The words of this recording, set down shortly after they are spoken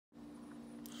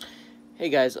Hey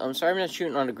guys, I'm sorry I'm not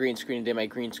shooting on a green screen today. My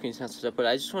green screen's not set up, but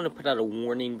I just want to put out a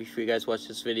warning before you guys watch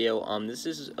this video. This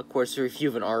is, of course, a review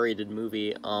of an R-rated movie,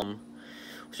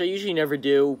 which I usually never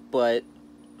do, but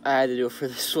I had to do it for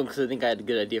this one because I think I had a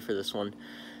good idea for this one.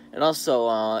 And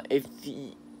also, if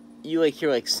you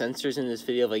hear censors in this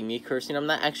video of me cursing, I'm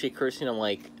not actually cursing.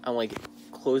 I'm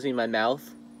closing my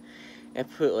mouth and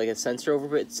put a censor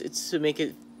over it. It's to make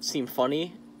it seem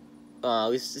funny. At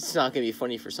least it's not gonna be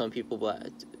funny for some people,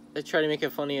 but I try to make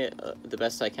it funny the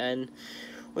best I can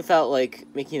without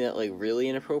making it really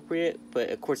inappropriate, but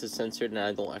of course it's censored and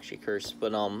I don't actually curse.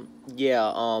 But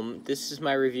yeah, this is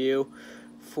my review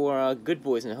for Good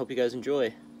Boys, and I hope you guys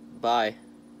enjoy. Bye.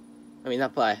 I mean,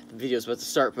 not bye, the video's about to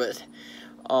start, but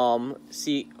hope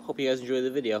you guys enjoy the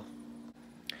video.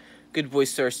 Good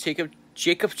Boys stars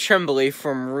Jacob Tremblay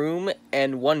from Room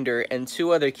and Wonder and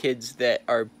two other kids that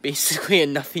are basically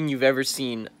in nothing you've ever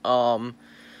seen.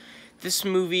 This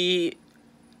movie,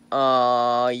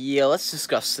 yeah, let's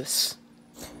discuss this.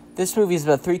 This movie is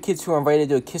about three kids who are invited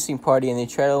to a kissing party, and they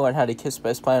try to learn how to kiss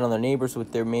by spying on their neighbors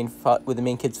with the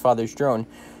main kid's father's drone.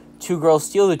 Two girls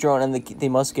steal the drone, and they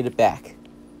must get it back.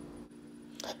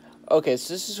 Okay,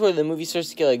 so this is where the movie starts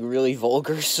to get really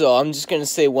vulgar. So I'm just gonna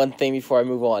say one thing before I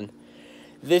move on.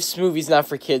 This movie's not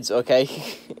for kids, okay?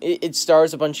 It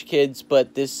stars a bunch of kids,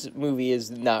 but this movie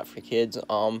is not for kids.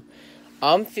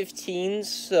 I'm 15,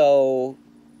 so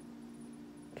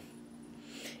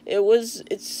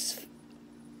it's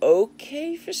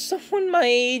okay for someone my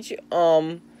age.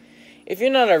 If you're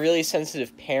not a really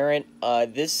sensitive parent,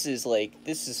 this is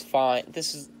fine.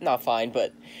 This is not fine,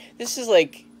 but this is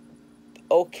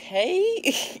okay.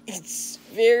 It's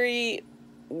very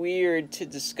weird to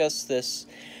discuss this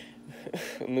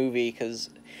movie because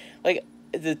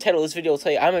the title of this video will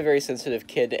tell you I'm a very sensitive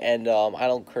kid, and I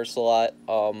don't curse a lot.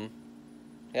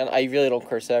 And I really don't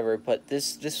curse ever, but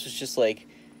this was just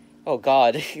oh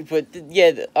god. But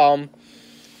yeah,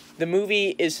 the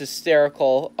movie is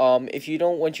hysterical. If you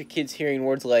don't want your kids hearing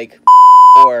words like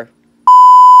or,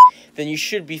 then you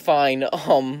should be fine.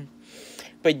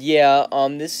 But yeah,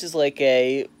 this is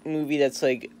a movie that's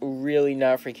really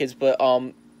not for kids, but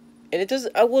and it does,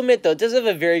 I will admit though, it does have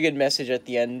a very good message at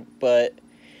the end, but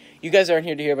you guys aren't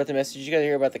here to hear about the message, you guys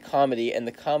hear about the comedy, and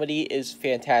the comedy is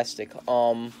fantastic.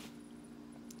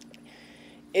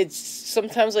 It's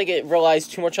sometimes it relies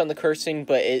too much on the cursing,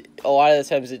 but a lot of the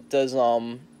times it does,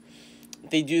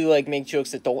 they do make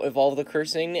jokes that don't involve the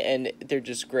cursing, and they're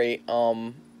just great.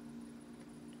 So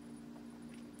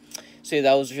yeah,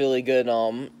 that was really good.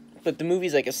 But the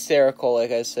movie's hysterical,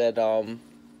 like I said.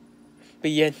 But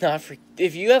yeah, not for,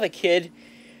 if you have a kid,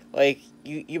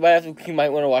 you might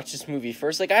want to watch this movie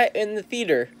first. In the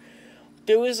theater,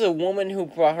 there was a woman who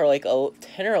brought her a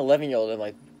 10 or 11-year-old.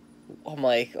 I'm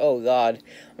like, oh god,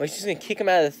 she's gonna kick him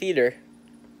out of the theater,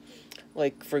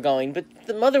 for going. But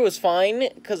the mother was fine,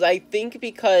 because it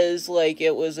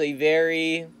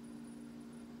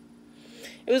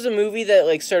was a movie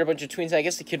that started a bunch of tweens. I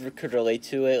guess the kid could relate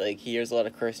to it. He hears a lot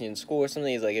of cursing in school or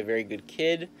something. He's a very good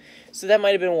kid, so that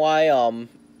might have been why.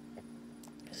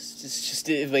 It's just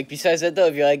besides that though,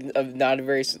 if you're not a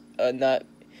very not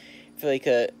feel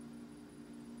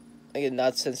a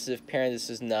not sensitive parent, this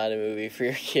is not a movie for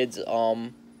your kids.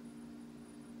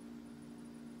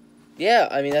 Yeah,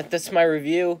 I mean that's my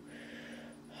review.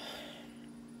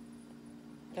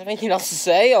 Have anything else to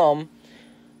say? I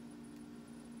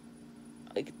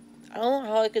don't know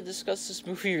how I could discuss this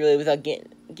movie really without getting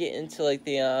into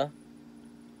the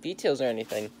details or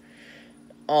anything.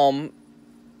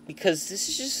 Because this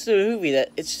is just a movie that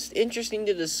it's just interesting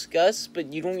to discuss,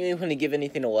 but you don't really want to give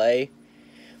anything away.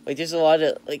 There's a lot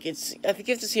of, I think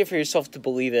you have to see it for yourself to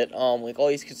believe it. All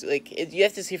these kids, you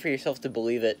have to see it for yourself to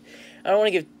believe it. I don't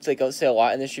want to give, say a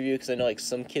lot in this review, because I know,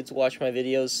 some kids watch my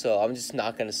videos, so I'm just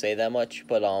not going to say that much,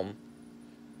 but,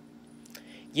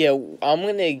 yeah, I'm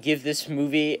going to give this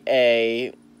movie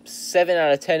a 7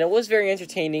 out of 10. It was very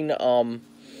entertaining,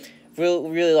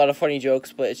 really a lot of funny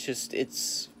jokes, but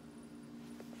it's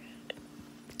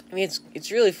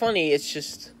really funny, it's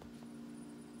just,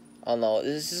 I don't know,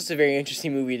 this is a very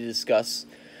interesting movie to discuss.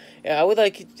 Yeah,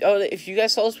 if you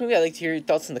guys saw this movie, I'd like to hear your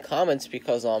thoughts in the comments,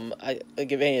 because, if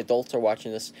any adults are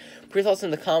watching this, put your thoughts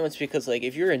in the comments, because,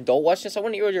 if you're an adult watching this, I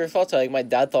want to hear what your thoughts are. My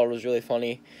dad thought it was really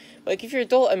funny. If you're an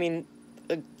adult, I mean,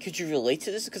 could you relate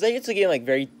to this? Because I get to get,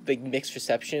 very big mixed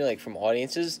reception, from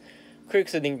audiences.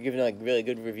 Critics, I think, are giving, really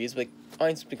good reviews, but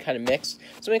audience has been kind of mixed.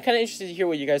 So I'm kind of interested to hear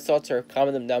what you guys' thoughts are.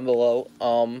 Comment them down below.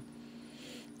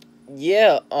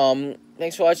 Yeah,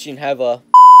 thanks for watching. Have a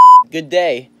good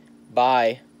day.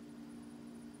 Bye.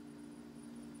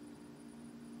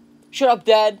 Shut up,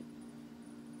 Dad.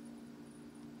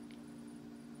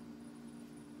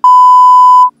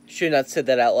 Should not have said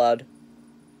that out loud.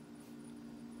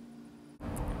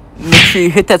 Make sure you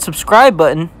hit that subscribe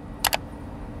button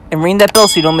and ring that bell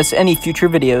so you don't miss any future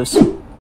videos.